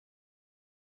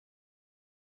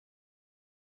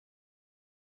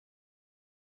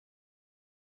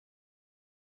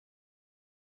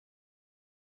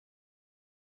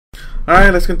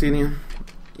Alright, let's continue.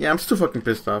 Yeah, I'm still fucking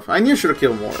pissed off. I knew I should have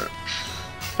killed more.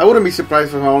 I wouldn't be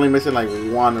surprised if I only missing like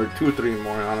 1 or 2, 3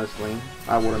 more, honestly.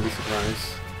 I wouldn't be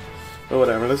surprised. But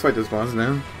whatever, let's fight this boss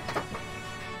now.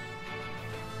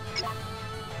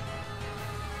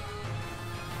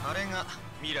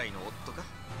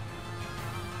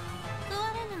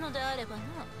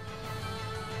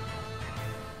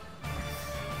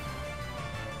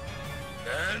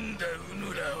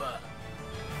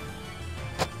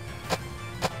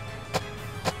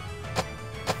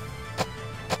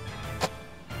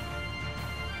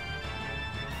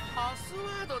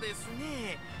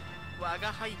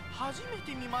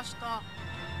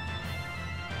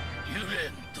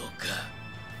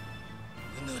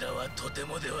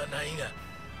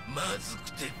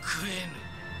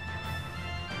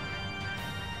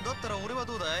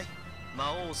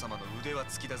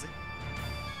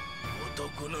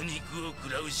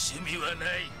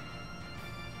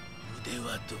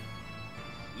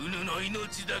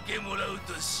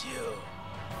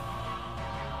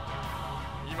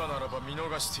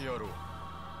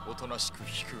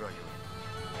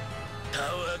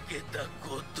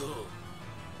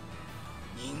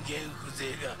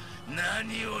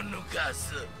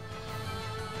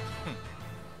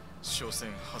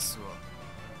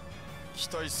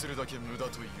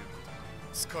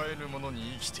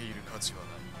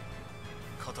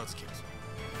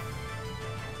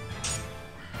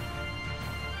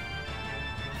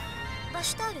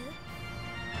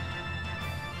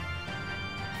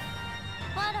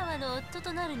 Wara の夫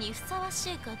となるにふさわ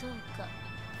しいかどうか、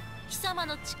貴様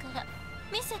の力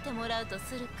見せてもらうと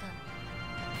するか。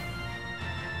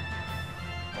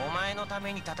お前のた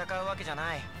めに戦うわけじゃ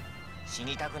ない。死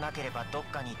にたくなければどっ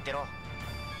かに行ってろ。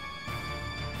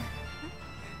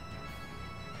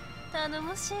頼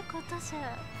もしいことじゃ。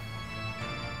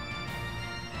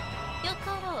よ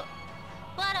かろ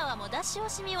う。わらわも出し惜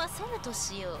しみはせぬと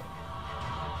しよう。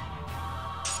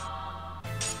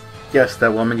Yes,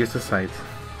 that woman used a sight.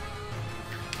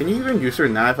 Can you even use her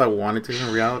now if I wanted to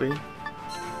in reality?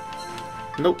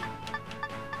 Nope.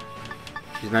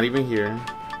 She's not even here.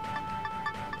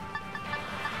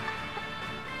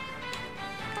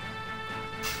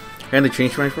 And they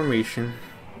changed my information.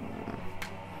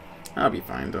 I'll be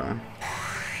fine though.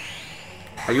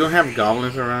 Are you gonna have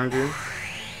goblins around you?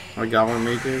 Or goblin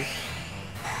mages?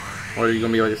 Or are you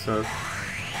gonna be by yourself?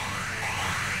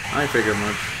 I figured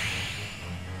much.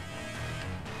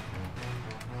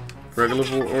 Regular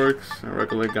orcs and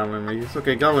regular goblin mages.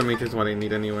 Okay, goblin mages is what I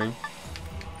need anyway.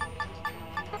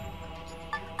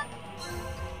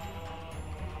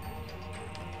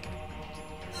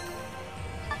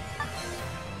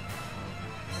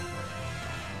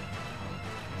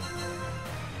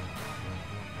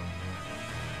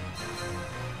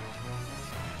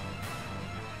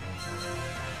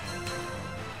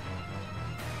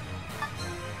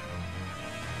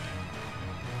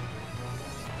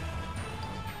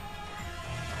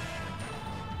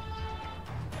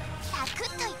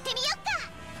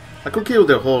 I could kill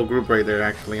the whole group right there,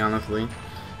 actually, honestly.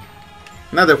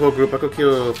 Not the whole group, I could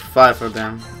kill 5 of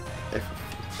them,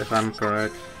 if I'm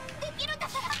correct.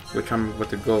 Which I'm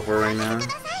about to go for right now.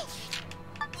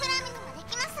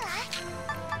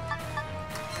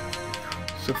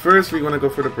 So first we want to go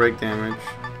for the break damage.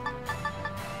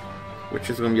 Which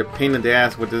is going to be a pain in the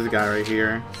ass with this guy right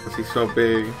here, because he's so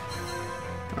big.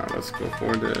 Alright, let's go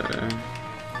for the...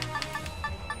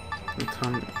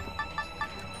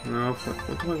 No,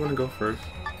 what do I want to go first?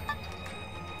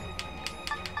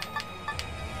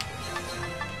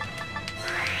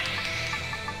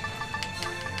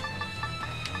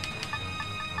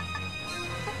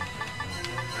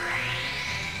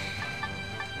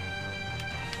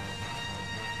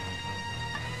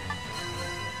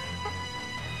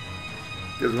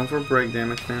 There's one for break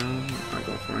damage now. I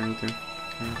go for anything.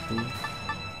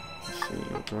 Let's see,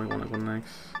 what do I want to go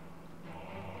next?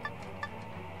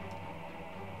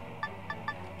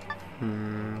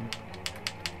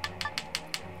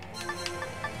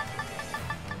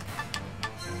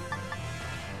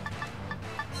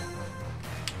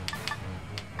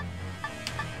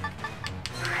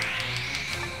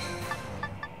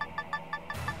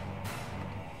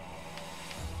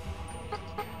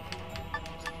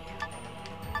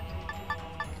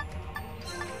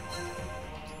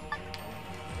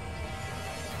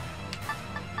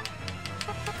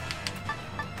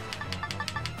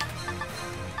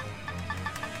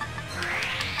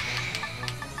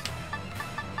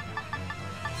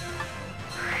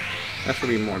 That should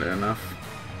be more than enough.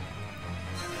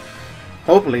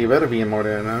 Hopefully, it better be more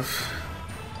than enough.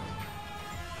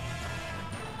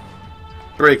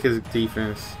 Break his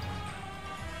defense.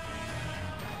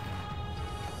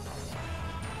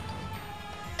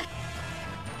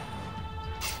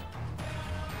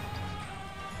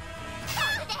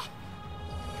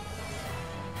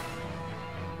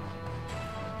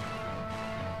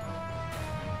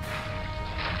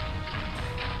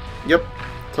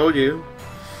 Told you.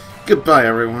 Goodbye,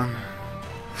 everyone.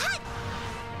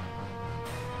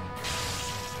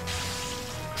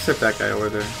 Except that guy over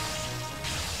there.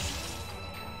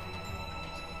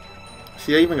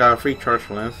 See, I even got a free charge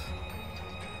for this.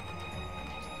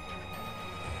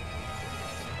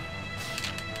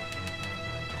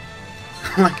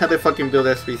 I like how they fucking build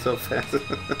SP so fast.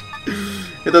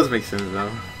 It does make sense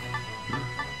though.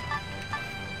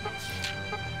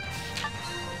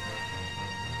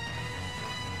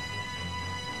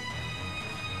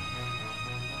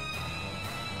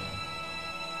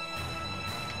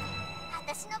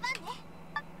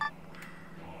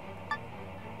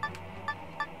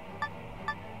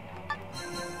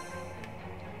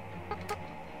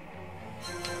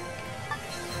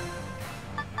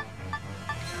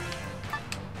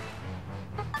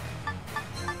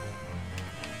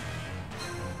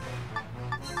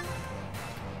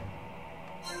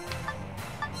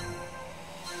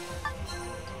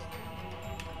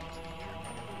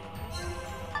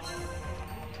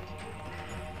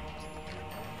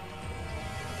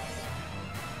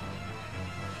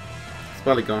 It's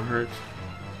probably gonna hurt.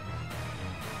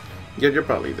 Yeah, you're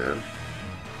probably dead.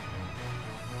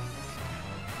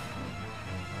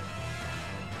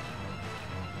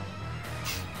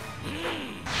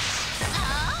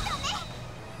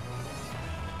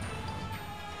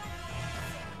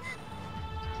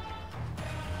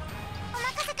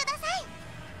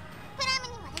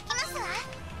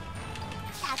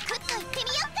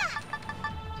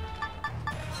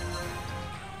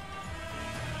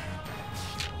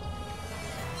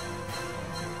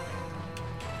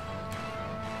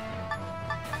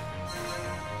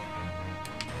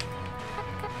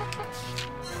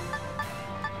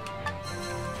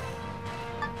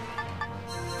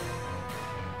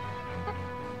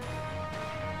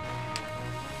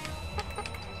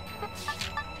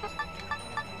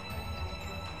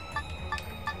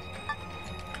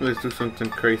 Let's do something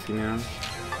crazy now.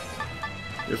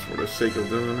 Just for the sake of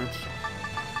doing it.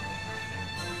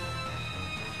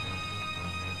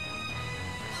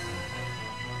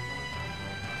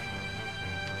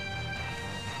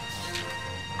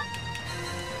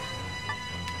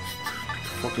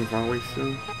 Fucking far away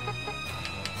soon.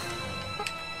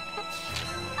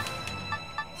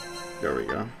 There we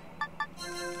go.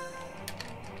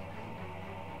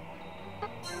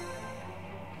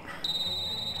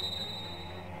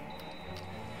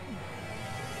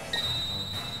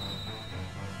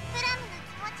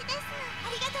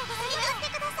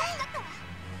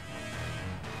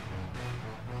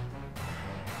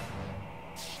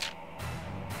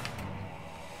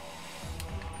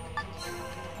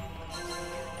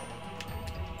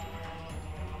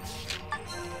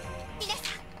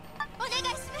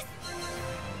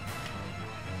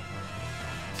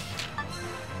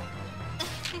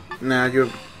 Nah,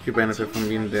 you benefit from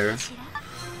being there.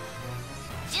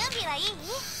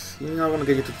 You know, I want to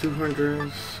get you to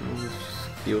 200, so let's just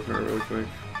heal her real quick.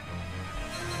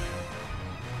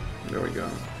 There we go.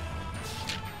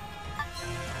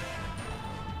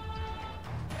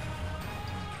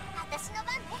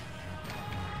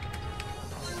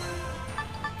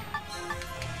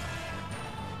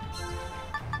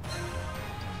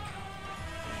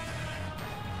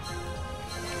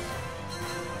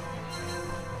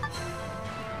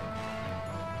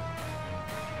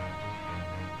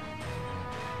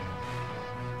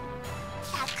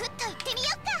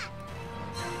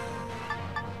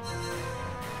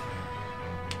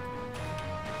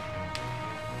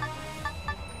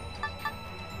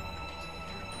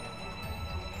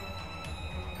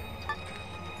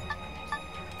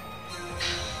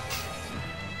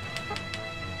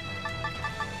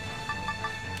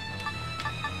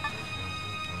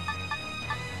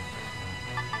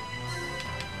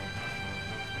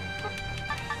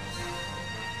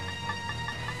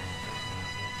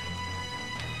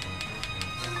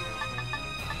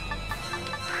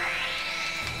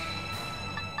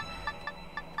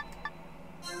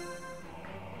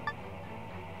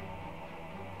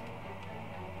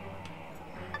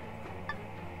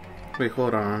 Wait,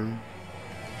 hold on.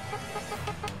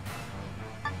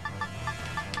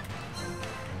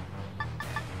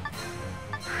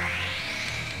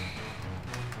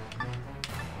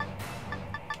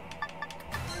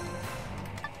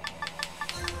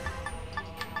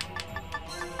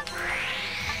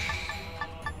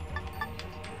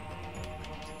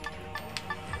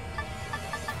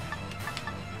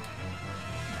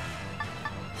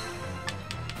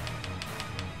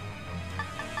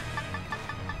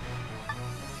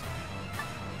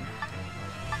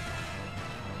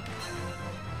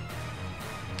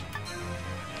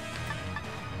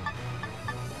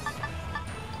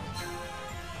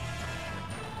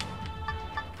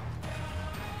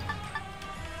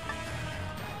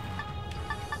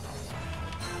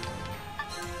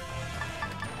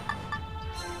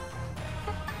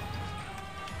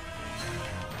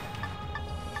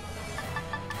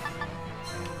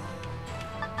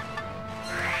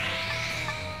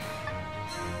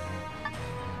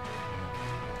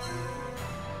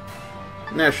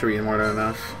 That should be more than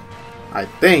enough. I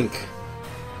think.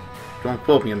 Don't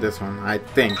quote me on this one. I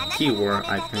think. Keyword,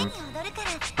 I think.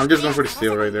 I'm just going for the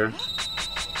steal right there.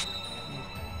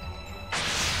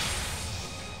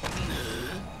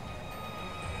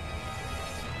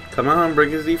 Come on,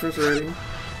 break his defense already.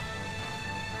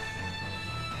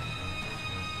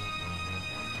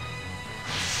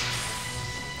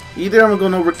 Either I'm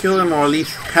gonna overkill him or at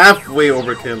least halfway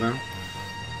overkill him.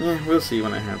 Yeah, we'll see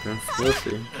when it happens. We'll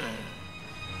see.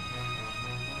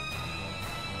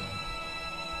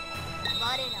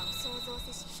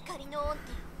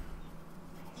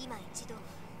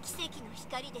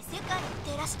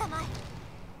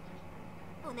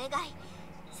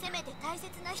 せめて大切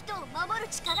な人を守る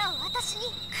力を私に。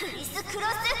クリス・クロ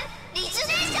ス・リジュ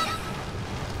ネーション。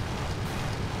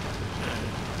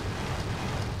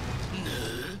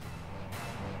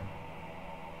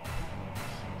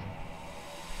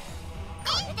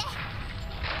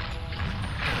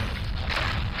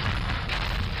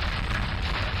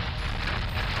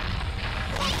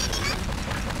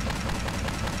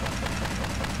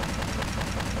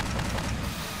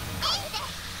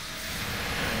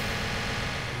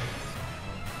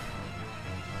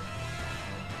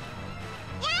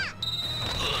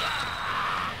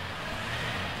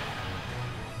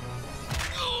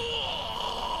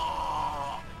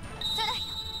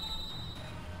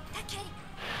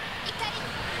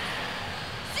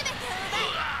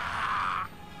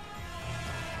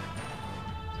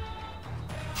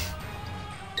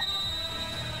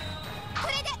こ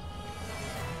れで。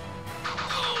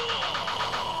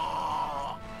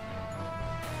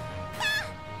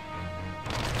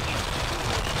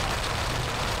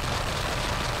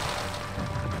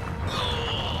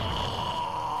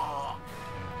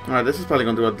Alright, this is probably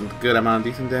gonna do a good amount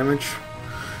of decent damage.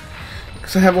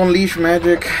 Because I have Unleash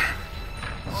magic.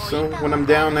 So when I'm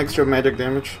down, extra magic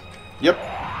damage. Yep.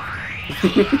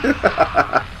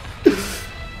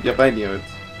 Yep, I knew it.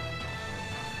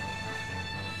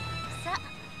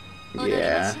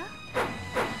 Yeah.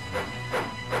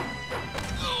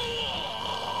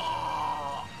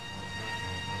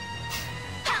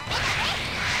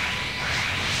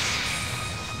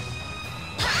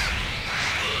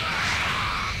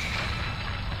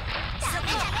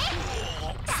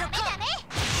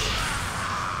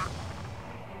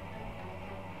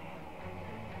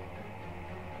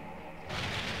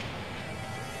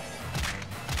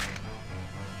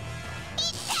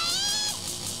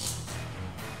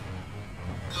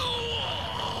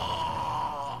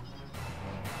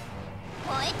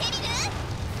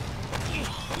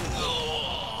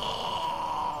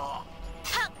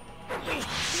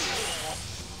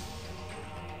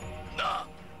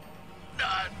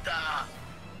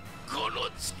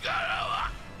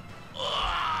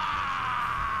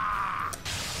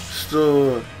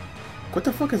 So, what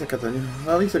the fuck is a Katanya?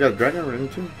 Well, at least I got a dragon ring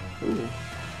too. Ooh.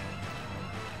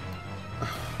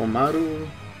 Homaru.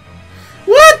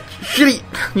 What? Shitty!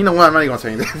 You know what? I'm not even gonna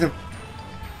say anything.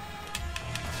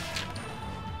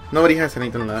 Nobody has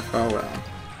anything left. Oh well.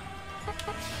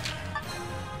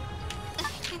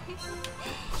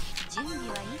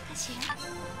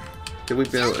 Did we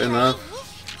build enough?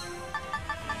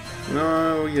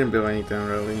 No, we didn't build anything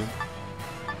really.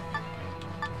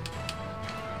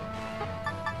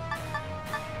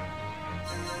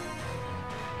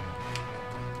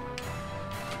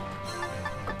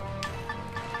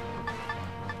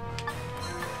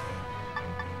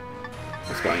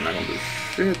 That's probably not gonna do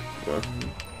shit, but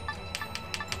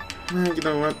you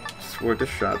know what? It's worth a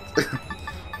shot.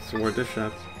 It's worth a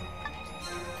shot.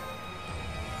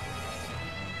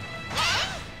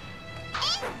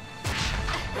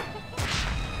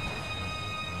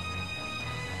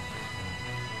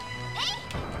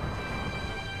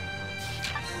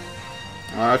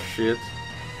 Ah, shit.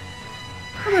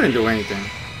 I didn't do anything.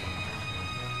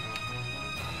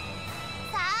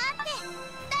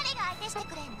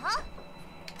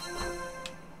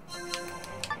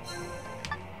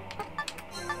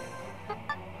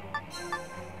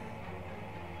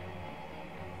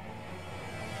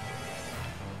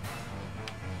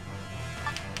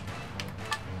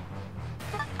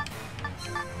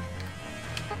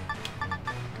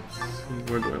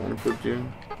 Where do I want to put you?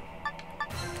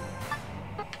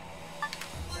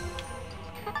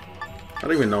 I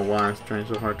don't even know why I'm trying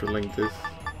so hard to link this.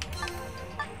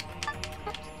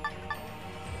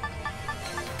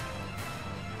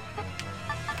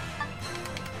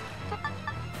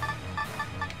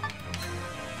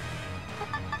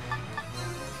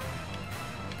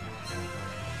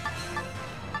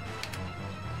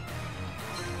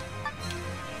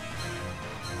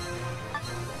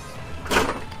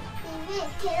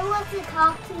 Kid wants to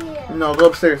talk to you. No, go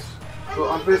upstairs. Go,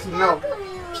 I'm busy. No. Talk to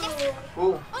you.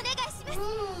 Go.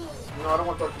 No, I don't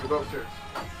want to talk to you. Go upstairs.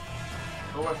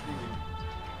 Go watch TV.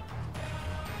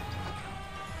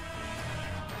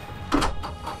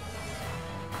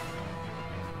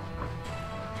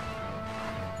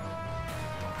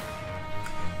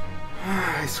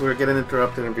 I swear, getting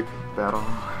interrupted in between battle.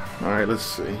 Alright, let's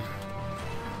see.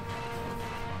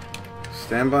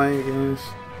 Standby, I guess.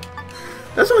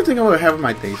 That's the only thing I would have on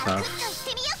my days off.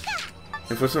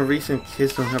 If for some reason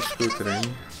kids don't have school today.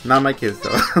 Not my kids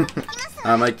though.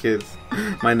 Not my kids.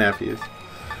 My nephews.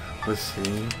 Let's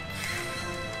see.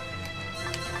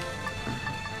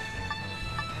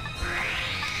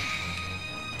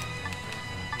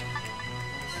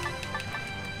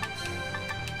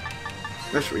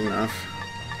 That should be enough.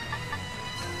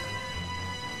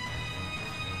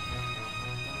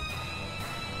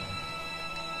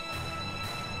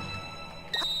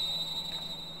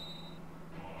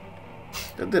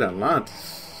 That did a lot.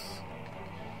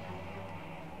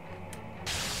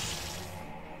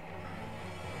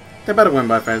 That better went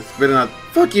by fast. Better not.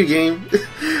 Fuck you, game.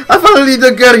 I finally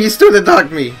did good and you still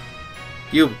didn't me.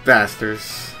 You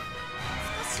bastards.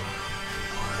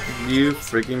 You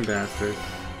freaking bastards.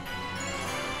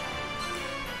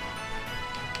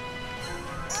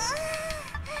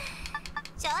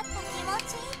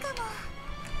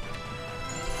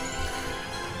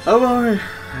 Oh well,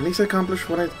 at least I accomplished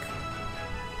what I...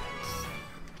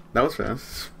 That was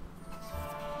fast.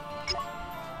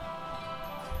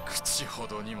 口ほ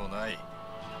どにもない。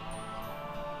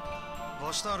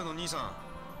バシタールの兄さん、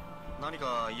何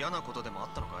か嫌なことでもあっ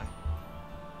たのかい？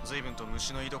随分と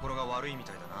虫の居所が悪いみ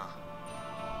たいだな。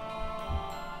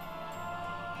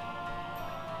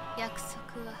約束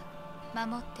は守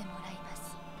ってもらいま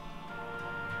す。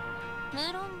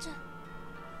無論じゃ。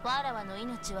わらわの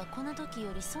命はこの時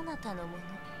よりそなたのもの。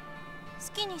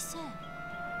好きにせえ。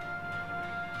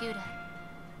デュライ、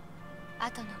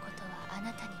後のことはあ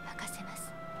なたに任せま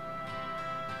す。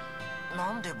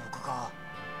なんで僕が？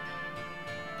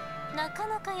なか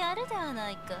なかやるではな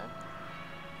いか。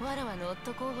わらわの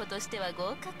夫候補としては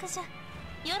合格じゃ。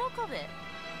喜べ。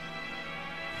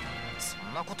そ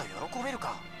んなこと喜べる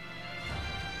か。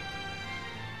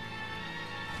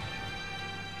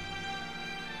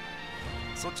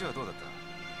そっちはどうだっ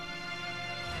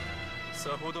た？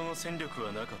さほどの戦力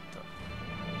はなかった。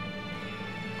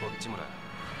こっちもだ。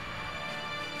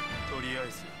とりあえ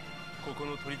ずここ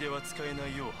の砦は使えな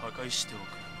いよう破壊しておく。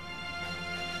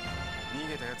逃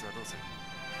げたやつはどうする？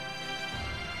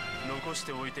残し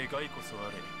ておいて害こそ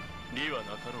あれ、利はな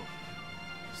かろう。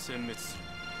殲滅す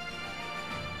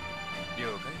る。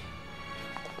了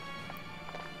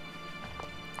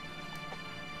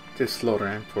解。 Just slaughter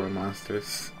and poor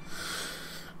monsters.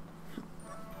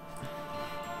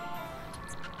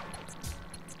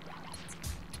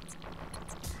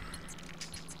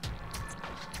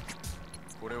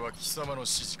 これは貴様の指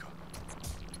示か？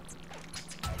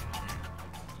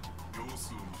様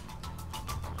子を見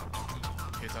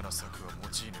る。下手な策は用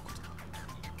いぬことだ。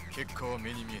結果は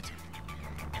目に見えている。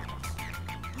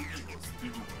武器は捨て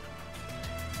る。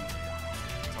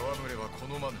戯れは好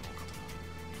まぬお方だ。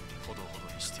ほどほ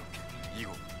どにしておけ。以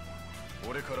後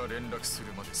俺から連絡する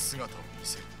まで姿を見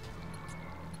せる。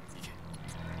行け。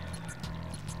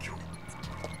今日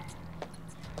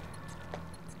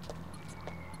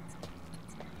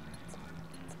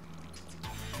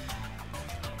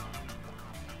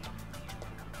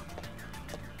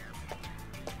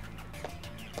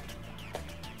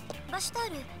バシュター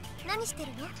ル、何して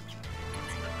るの？調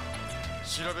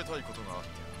べたいことがあって。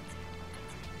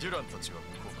デュランたちは向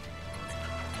こう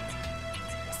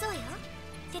か？そうよ、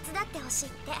手伝ってほしいっ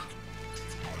て。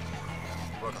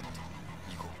分かった。行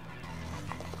こ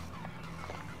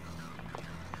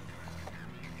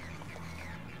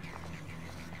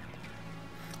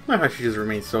う。 I thought she just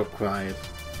remained so quiet.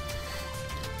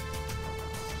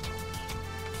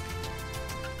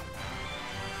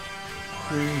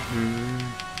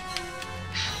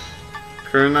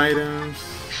 Current items.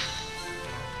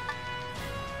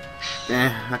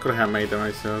 I could have made that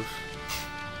myself.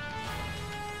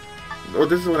 Oh,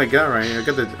 this is what I got, right? I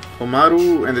got the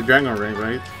Homaru and the Dragon Ring,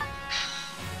 right?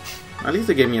 At least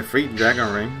they gave me a free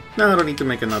Dragon Ring. No, I don't need to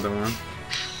make another one.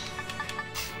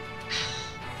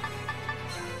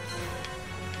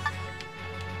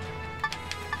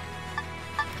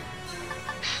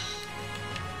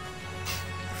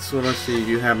 So let's see,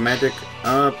 you have magic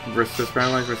up versus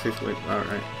paralyzed versus sleep.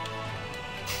 Alright.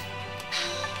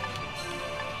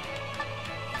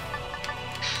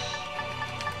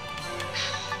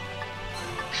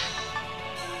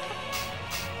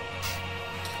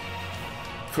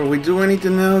 Before we do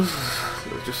anything else,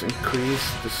 let's just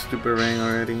increase the stupid ring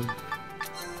already.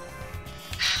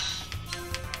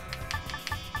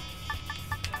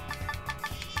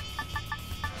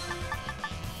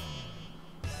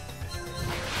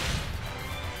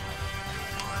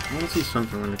 I want to see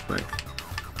something really quick.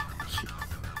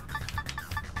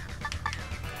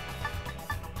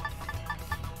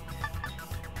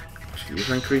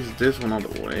 If I increase this one all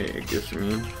the way, it gives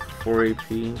me 4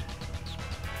 AP,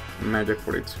 magic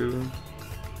 42.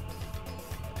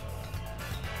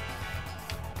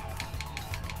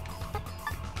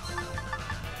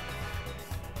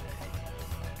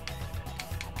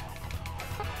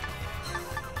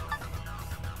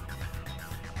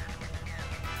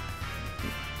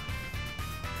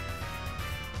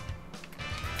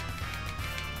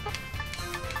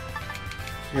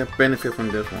 Yeah, benefit from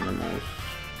this one the most.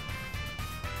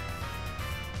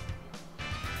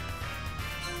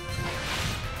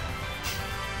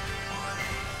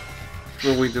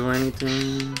 Will we do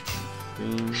anything?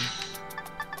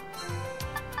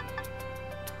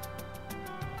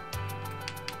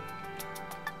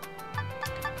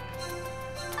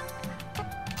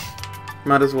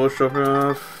 Might as well show her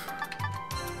off.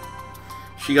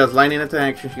 She got lightning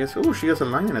attack. She gets. Oh, she has a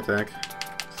lightning attack.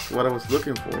 That's what I was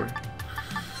looking for.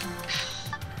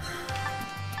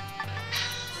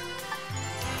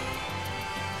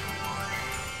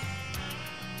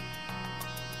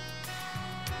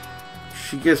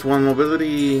 She gets 1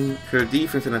 mobility, her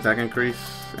defense and attack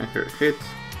increase, and her hit.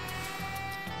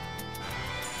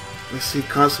 Let's see,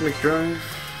 Cosmic Drive.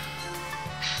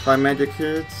 5 magic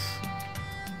hits.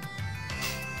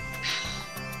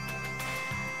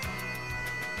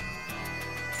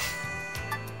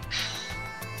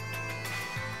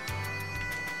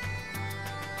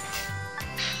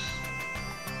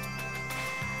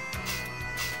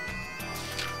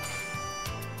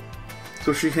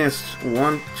 So she has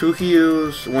 2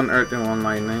 heals, 1 earth, and 1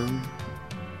 lightning.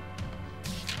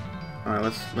 Alright,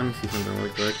 let me see something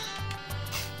really quick.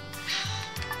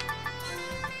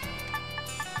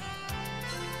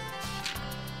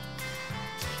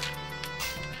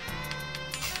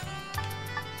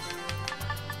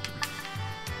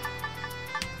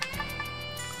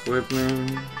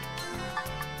 Equipment.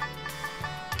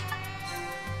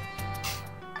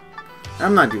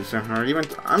 I'm not using her. Even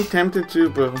I'm tempted to,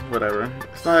 but whatever.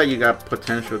 It's not like you got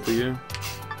potential, do you?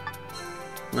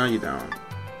 No, you don't.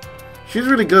 She's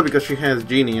really good because she has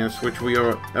Genius, which we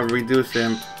are reduced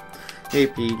in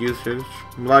AP usage.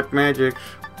 Block magic,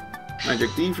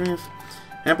 magic defense.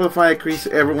 Amplify increase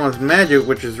everyone's magic,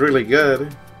 which is really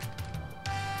good.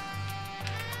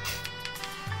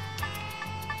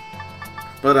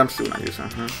 But I'm still not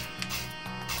using her.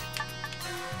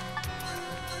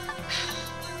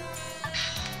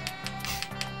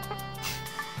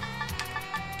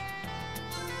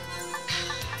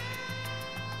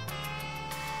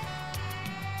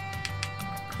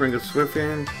 Bring a Swift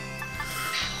in.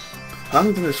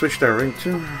 I'm gonna switch that ring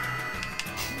too.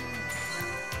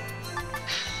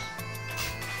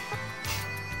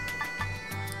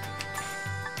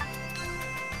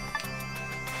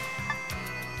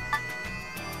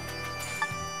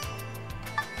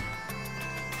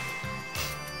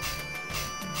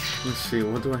 Let's see,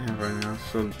 what do I have right now?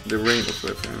 So the ring of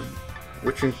Swift in,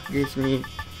 which gives me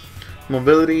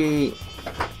mobility.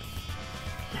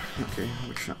 Okay,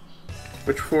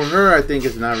 which for her I think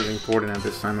is not really important at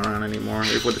this time around anymore,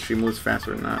 if whether she moves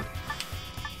faster or not.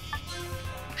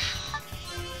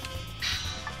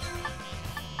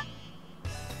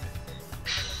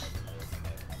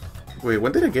 Wait,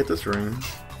 when did I get this ring?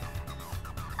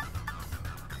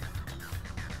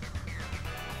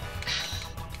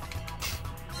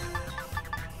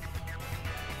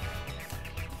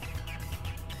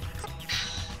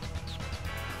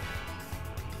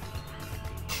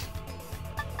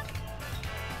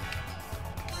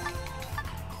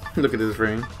 Look at this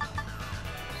ring.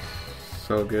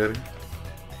 So good.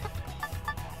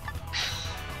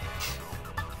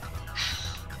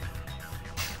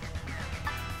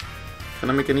 Can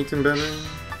I make anything better?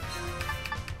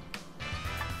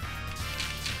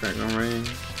 Dragon ring.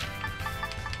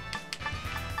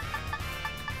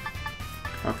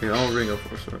 Okay, all ring of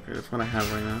course. Okay, that's what I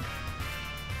have right now.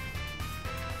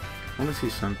 I want to see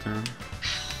something.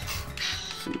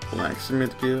 Let's see,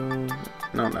 blacksmith guild.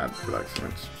 No, not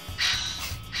blacksmiths.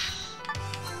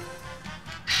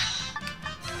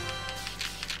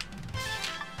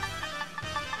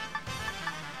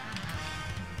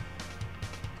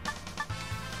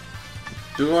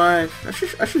 Do I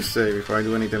should say before I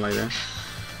do anything like that.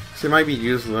 So it might be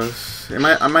useless. I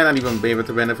might not even be able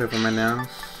to benefit from it now.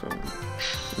 So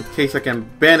In case I can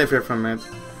benefit from it,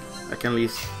 I can at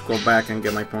least go back and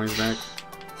get my points back.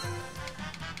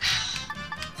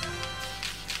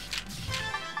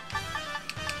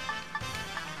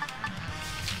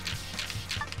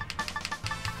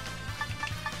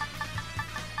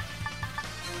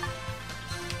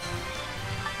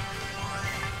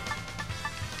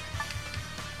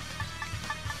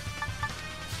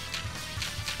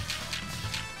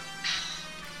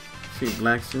 See,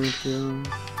 blacksmith kill.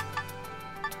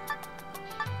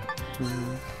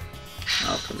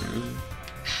 Alchemy.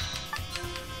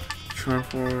 Charm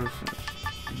force.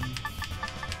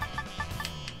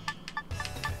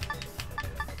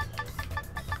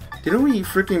 Didn't we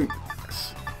freaking...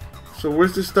 So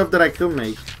where's the stuff that I could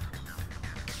make?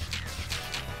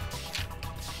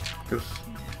 'Cause...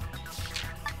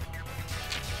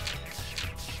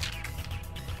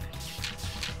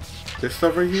 This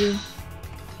stuff right here?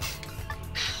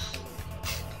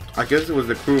 I guess it was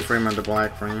the crew frame and the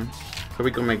black frame. So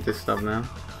we can make this stuff now.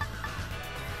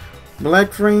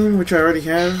 Black frame, which I already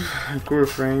have. And crew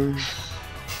frame.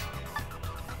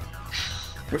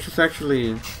 Which is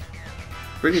actually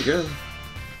pretty good.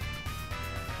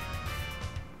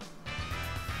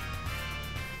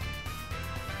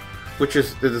 Which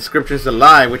is, the description is a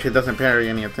lie, which it doesn't parry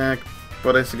any attack.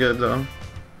 But it's good though.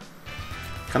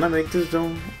 Can I make this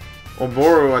though?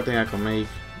 Oboro, I think I can make.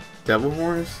 Devil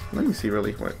Horns? Let me see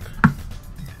really quick.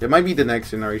 It might be the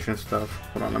next generation stuff.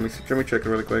 Hold on, let me check it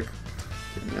really quick.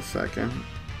 Give me a second.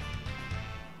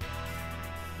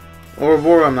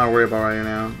 Ouroboros I'm not worried about right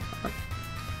now.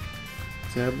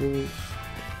 Devil's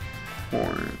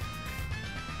Horn.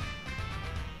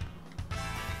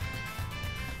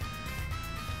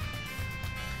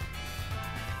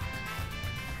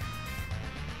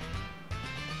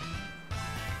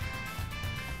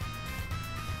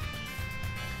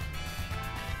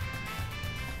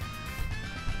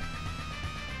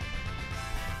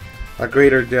 A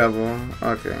greater devil.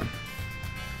 Okay.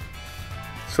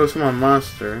 So it's my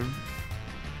monster.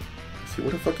 Let's see,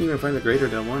 where the fuck can you even find the greater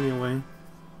devil anyway?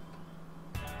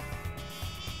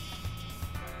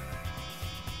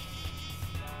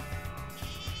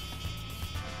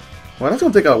 Well, that's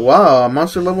gonna take a while.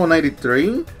 Monster level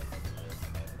 93?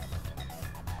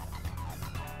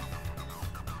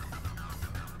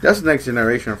 That's next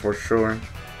generation for sure.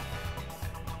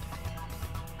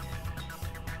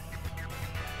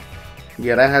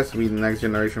 Yeah, that has to be the next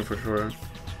generation for sure.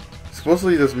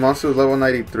 Supposedly this monster is level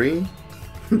 93?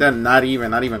 Then not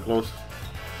even close.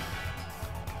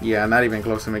 Yeah, not even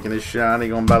close to making this shot. I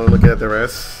ain't gonna bother looking at the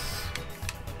rest.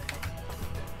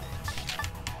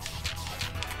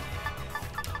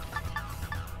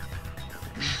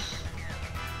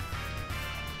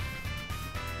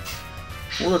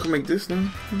 Well, I can make this now.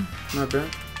 Not bad.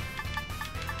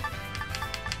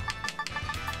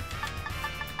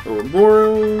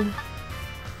 Ouroboros.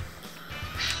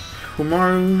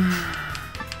 Kumaru.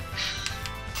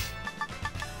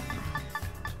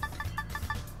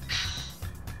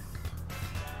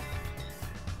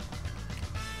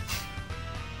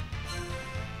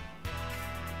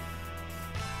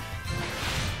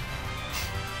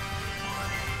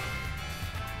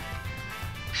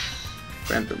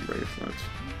 Phantom bracelet.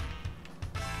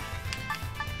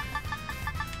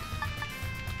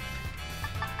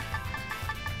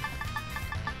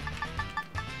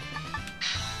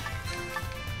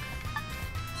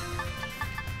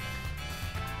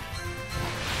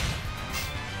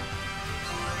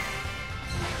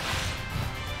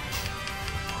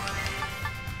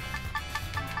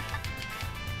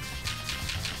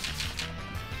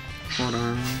 Hold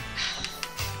on.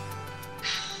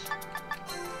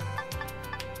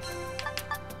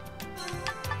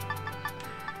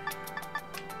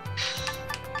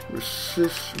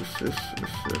 Resist.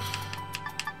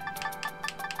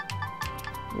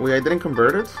 Wait, I didn't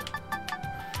convert it?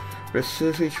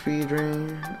 Resist HP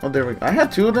drain. Oh, there we go. I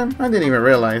had two of them? I didn't even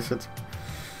realize it.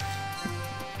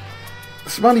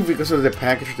 It's probably because of the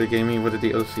package they gave me with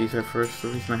the DLCs at first. The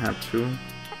reason I had two.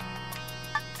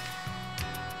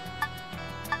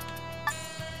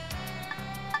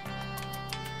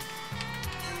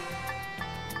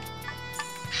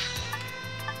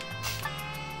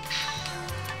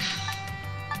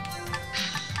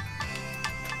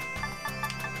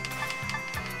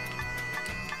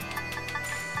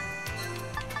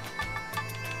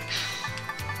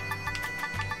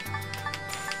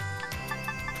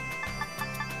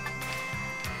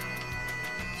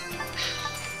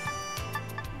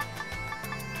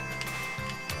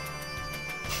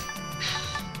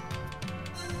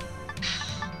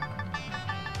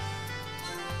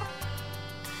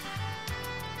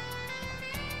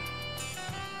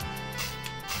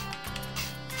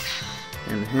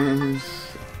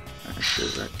 Enhance.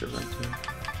 Active.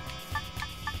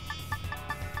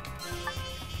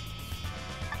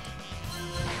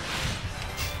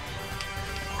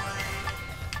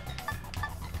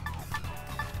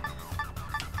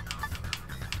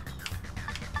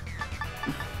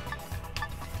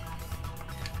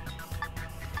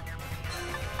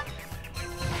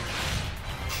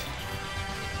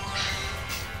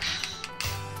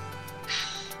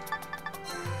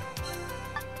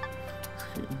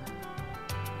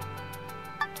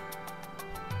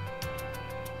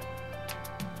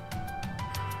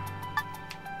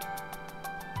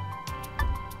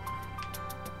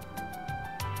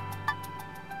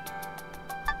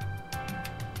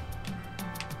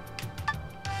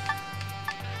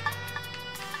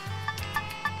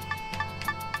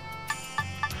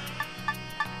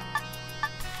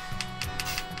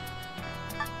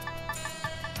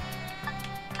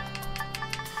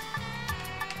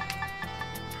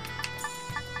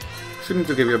 Should need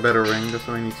to give you a better ring, that's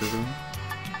what I need to do.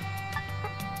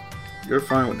 You're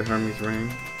fine with the Hermes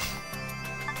ring.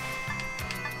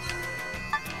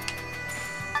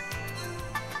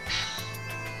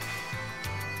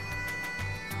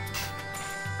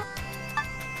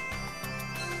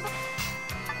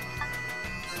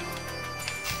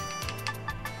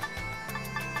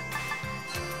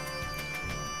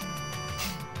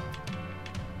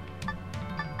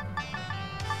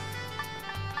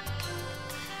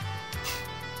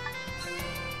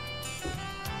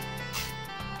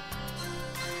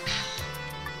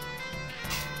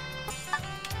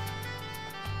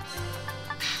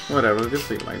 Whatever, just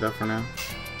leave it like that for now.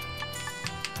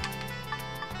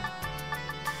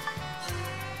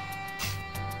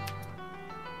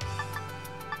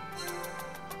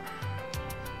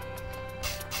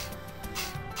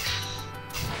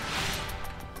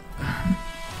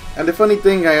 And the funny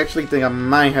thing, I actually think I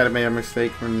might have made a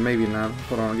mistake, or maybe not.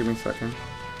 Hold on, give me a second.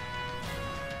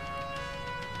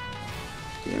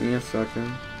 Give me a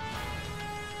second.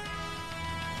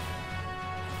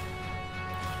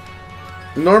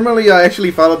 Normally I actually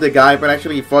followed the guy, but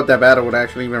actually fought that battle without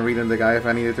actually even reading the guy if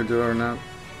I needed to do it or not.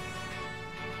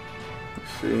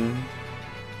 Let's see.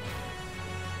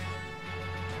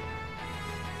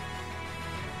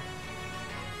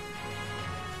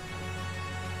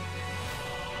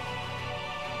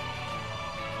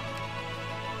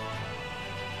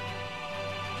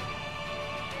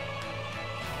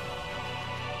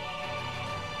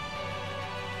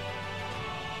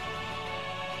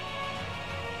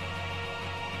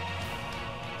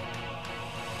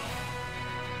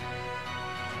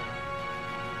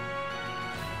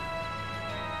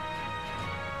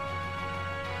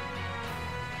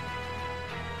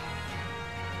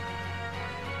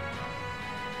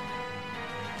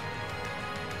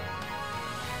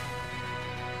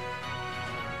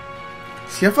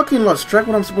 See, I fucking lost track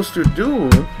what I'm supposed to do.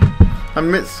 I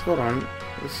missed. Hold on.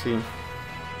 Let's see.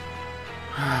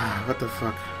 What the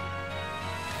fuck?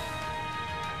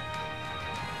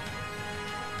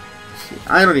 Let's see.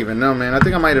 I don't even know, man. I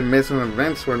think I might have missed some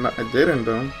events where I didn't,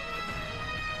 though.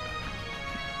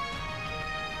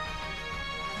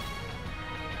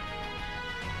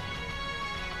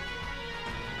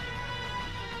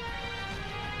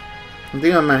 I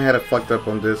think I might have it fucked up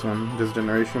on this one, this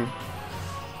generation.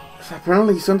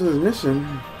 Apparently something's missing.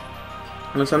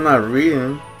 Unless I'm not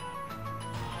reading.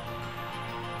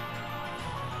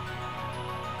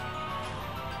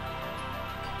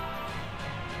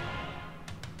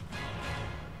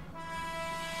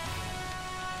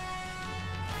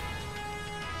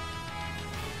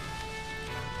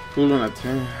 Cool on a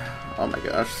 10. Oh my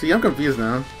gosh. See, I'm confused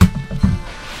now.